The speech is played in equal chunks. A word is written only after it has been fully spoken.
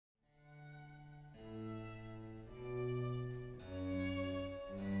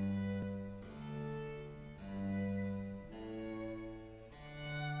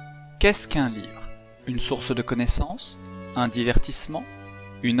Qu'est-ce qu'un livre? Une source de connaissances? Un divertissement?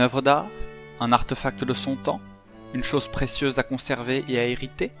 Une œuvre d'art? Un artefact de son temps? Une chose précieuse à conserver et à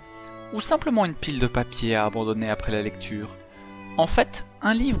hériter? Ou simplement une pile de papier à abandonner après la lecture? En fait,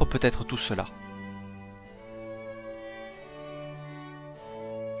 un livre peut être tout cela.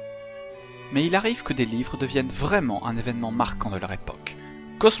 Mais il arrive que des livres deviennent vraiment un événement marquant de leur époque.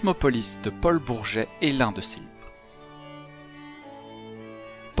 Cosmopolis de Paul Bourget est l'un de ces livres.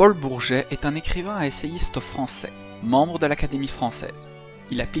 Paul Bourget est un écrivain et essayiste français, membre de l'Académie française.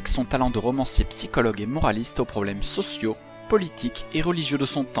 Il applique son talent de romancier psychologue et moraliste aux problèmes sociaux, politiques et religieux de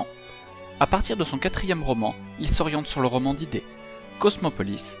son temps. À partir de son 4e roman, il s'oriente sur le roman d'idées.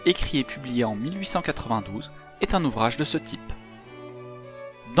 Cosmopolis, écrit et publié en 1892, est un ouvrage de ce type.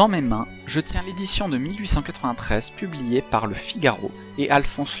 Dans mes mains, je tiens l'édition de 1893 publiée par Le Figaro et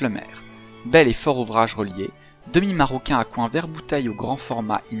Alphonse Lemaire. Bel et fort ouvrage relié, demi-marocain à coin vert-bouteille au grand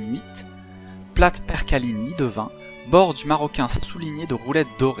format inuit, plate percaline lit de vin, bord du marocain souligné de roulettes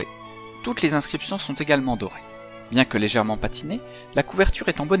dorées. Toutes les inscriptions sont également dorées. Bien que légèrement patinée, la couverture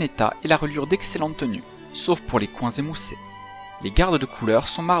est en bon état et la reliure d'excellente tenue, sauf pour les coins émoussés. Les gardes de couleurs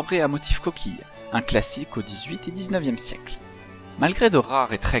sont marbrés à motif coquille, un classique au XVIIIe et XIXe siècle. Malgré de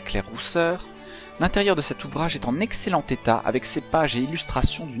rares et très claires rousseurs, l'intérieur de cet ouvrage est en excellent état avec ses pages et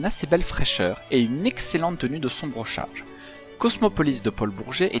illustrations d'une assez belle fraîcheur et une excellente tenue de son brochage. Cosmopolis de Paul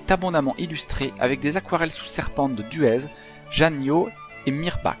Bourget est abondamment illustré avec des aquarelles sous serpente de Duez, Janniot et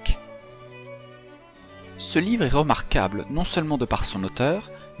Mirbach. Ce livre est remarquable non seulement de par son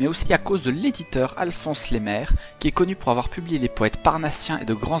auteur, mais aussi à cause de l'éditeur Alphonse Lemaire, qui est connu pour avoir publié les poètes parnassiens et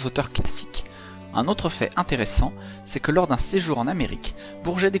de grands auteurs classiques. Un autre fait intéressant, c'est que lors d'un séjour en Amérique,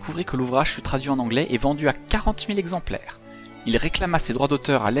 Bourget découvrit que l'ouvrage fut traduit en anglais et vendu à 40 000 exemplaires. Il réclama ses droits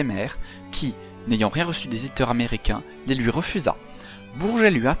d'auteur à Lemaire, qui, n'ayant rien reçu des éditeurs américains, les lui refusa.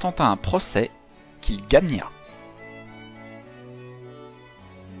 Bourget lui intenta un procès qu'il gagna.